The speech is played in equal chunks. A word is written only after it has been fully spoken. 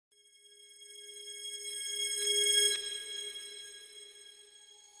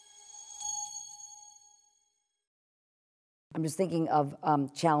I'm just thinking of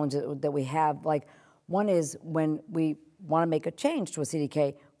challenges that we have. Like, one is when we want to make a change to a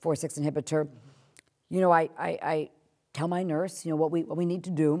CDK4/6 inhibitor. You know, I tell my nurse, you know, what we need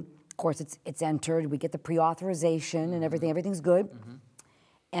to do. Of course, it's entered. We get the pre-authorization and everything. Everything's good,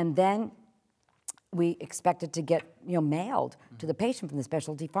 and then we expect it to get, you know, mailed to the patient from the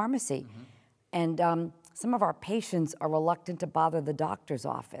specialty pharmacy. And some of our patients are reluctant to bother the doctor's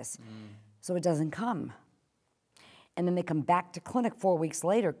office, so it doesn't come. And then they come back to clinic 4 weeks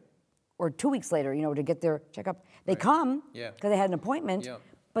later, or 2 weeks later, you know, to get their checkup. They come because they had an appointment,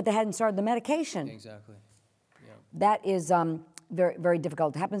 but they hadn't started the medication. Exactly. That is very, very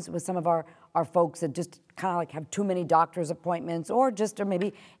difficult. It happens with some of our folks that just kind of like have too many doctor's appointments, or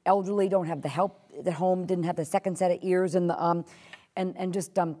maybe elderly, don't have the help at home, didn't have the second set of ears, and the and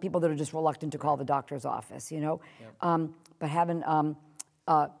just people that are just reluctant to call the doctor's office, you know. But having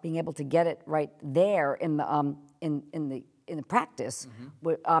being able to get it right there in the practice,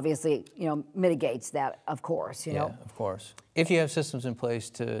 obviously, you know, mitigates that, of course, you know. Yeah, of course. If you have systems in place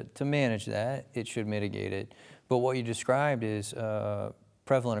to manage that, it should mitigate it. But what you described is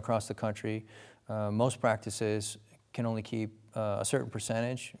prevalent across the country. Most practices can only keep a certain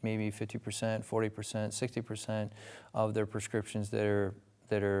percentage, maybe 50%, 40%, 60% of their prescriptions that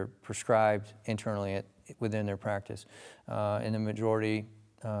are prescribed internally within their practice. And the majority,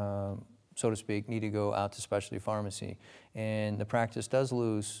 so to speak, need to go out to specialty pharmacy. And the practice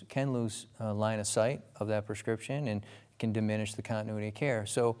can lose line of sight of that prescription and can diminish the continuity of care.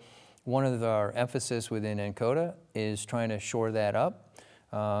 So one of our emphasis within NCODA is trying to shore that up.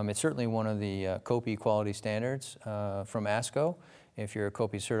 It's certainly one of the COPE quality standards from ASCO. If you're a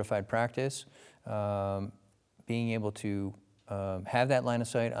COPE certified practice, being able to have that line of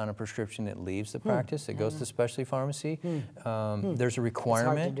sight on a prescription that leaves the practice, that goes to specialty pharmacy. There's a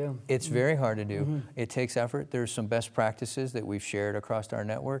requirement. It's hard to do. It's very hard to do. It takes effort. There's some best practices that we've shared across our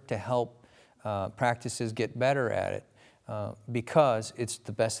network to help practices get better at it. Because it's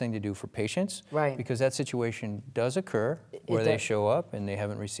the best thing to do for patients. Right. Because that situation does occur where they show up and they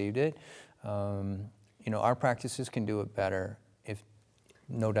haven't received it. You know, our practices can do it better, if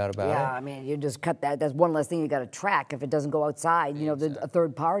no doubt about it. Yeah, I mean, you just cut that. That's one less thing you got to track if it doesn't go outside. You know, there's a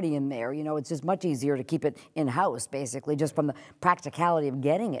third party in there. You know, it's just much easier to keep it in-house, basically, just from the practicality of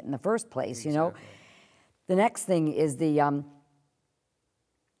getting it in the first place. You know, the next thing is the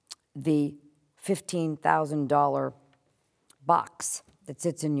 $15,000 box that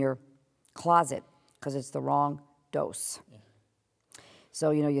sits in your closet because it's the wrong dose. So,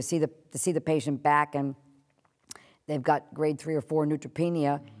 you know, you see the patient back and they've got grade 3 or 4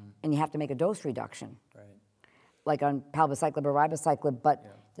 neutropenia, and you have to make a dose reduction. Right. Like on palbociclib or ribociclib, but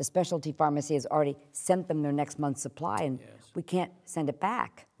the specialty pharmacy has already sent them their next month's supply, and we can't send it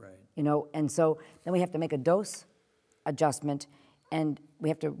back. Right. You know, and so then we have to make a dose adjustment, and we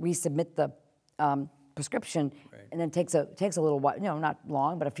have to resubmit the prescription, and then takes a little while, you know, not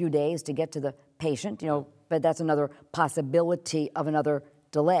long, but a few days to get to the patient, you know, but that's another possibility of another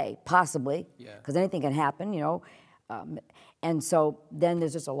delay, possibly, because anything can happen, you know, and so then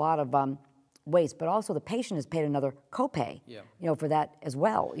there's just a lot of waste, but also the patient has paid another copay, you know, for that as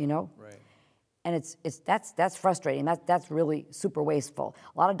well, you know. Right. And that's frustrating. That's really super wasteful.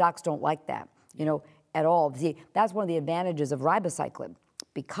 A lot of docs don't like that, you know, at all. See, that's one of the advantages of ribociclib,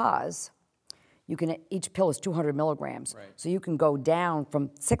 because you can, each pill is 200 milligrams. Right. So you can go down from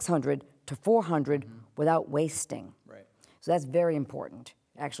 600 to 400 without wasting. Right. So that's very important,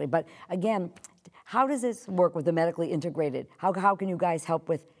 actually. But again, how does this work with the medically integrated? How can you guys help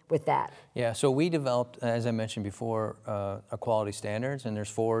with that? Yeah, so we developed, as I mentioned before, a quality standards, and there's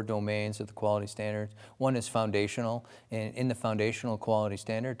 4 domains of the quality standards. One is foundational, and in the foundational quality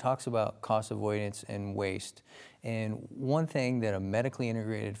standard talks about cost avoidance and waste. And one thing that a medically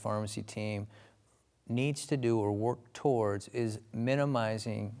integrated pharmacy team needs to do or work towards is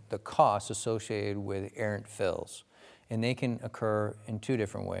minimizing the costs associated with errant fills. And they can occur in 2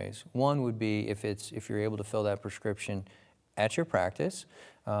 different ways. One would be if you're able to fill that prescription at your practice,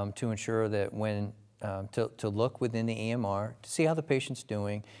 to ensure that when to look within the EMR to see how the patient's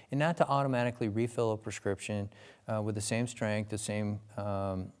doing, and not to automatically refill a prescription with the same strength, the same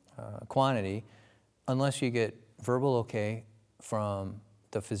quantity, unless you get verbal okay from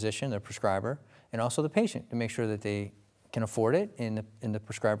the physician, the prescriber, and also the patient, to make sure that they can afford it and the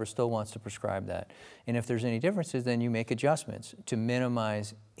prescriber still wants to prescribe that. And if there's any differences, then you make adjustments to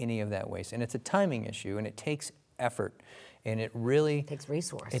minimize any of that waste. And it's a timing issue, and it takes effort. And it really takes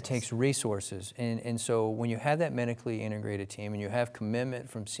resources. It takes resources. And so when you have that medically integrated team and you have commitment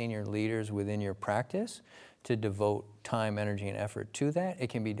from senior leaders within your practice to devote time, energy, and effort to that, it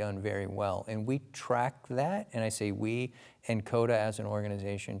can be done very well. And we track that, and I say we, and CODA as an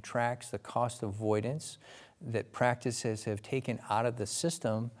organization tracks the cost avoidance that practices have taken out of the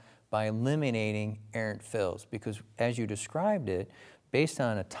system by eliminating errant fills. Because as you described it, based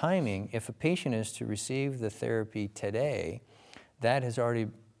on a timing, if a patient is to receive the therapy today, that has already,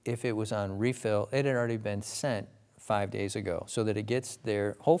 if it was on refill, it had already been sent 5 days ago, so that it gets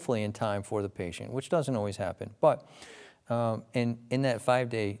there hopefully in time for the patient, which doesn't always happen. But in that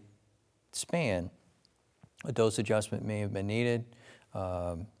 5-day span, a dose adjustment may have been needed,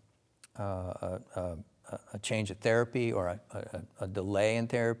 a change of therapy or a delay in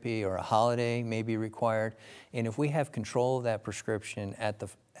therapy or a holiday may be required. And if we have control of that prescription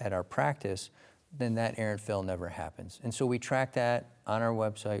at our practice, then that errant fill never happens. And so we track that on our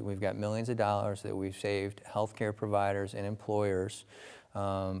website. We've got millions of dollars that we've saved healthcare providers and employers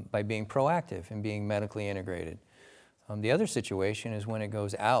by being proactive and being medically integrated. The other situation is when it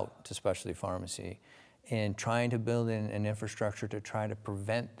goes out to specialty pharmacy and trying to build in an infrastructure to try to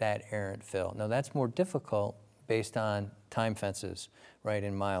prevent that errant fill. Now that's more difficult based on time fences, right,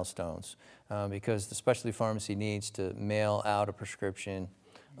 and milestones, because the specialty pharmacy needs to mail out a prescription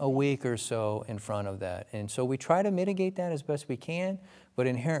a week or so in front of that. And so we try to mitigate that as best we can, but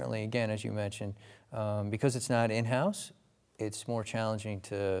inherently, again, as you mentioned, because it's not in-house, it's more challenging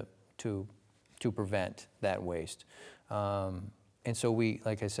to prevent that waste. And so we,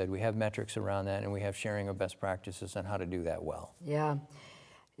 like I said, we have metrics around that, and we have sharing of best practices on how to do that well. Yeah,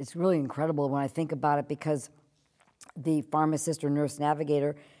 it's really incredible when I think about it, because the pharmacist or nurse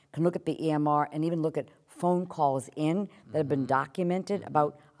navigator can look at the EMR and even look at phone calls in that have been documented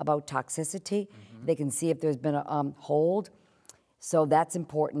about toxicity. They can see if there's been a hold. So that's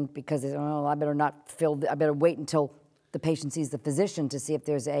important, because oh, I better not I better wait until the patient sees the physician to see if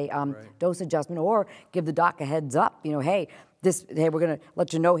there's a dose adjustment, or give the doc a heads up. You know, hey, we're going to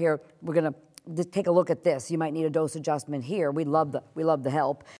let you know here. We're going to take a look at this. You might need a dose adjustment here. We love the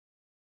help.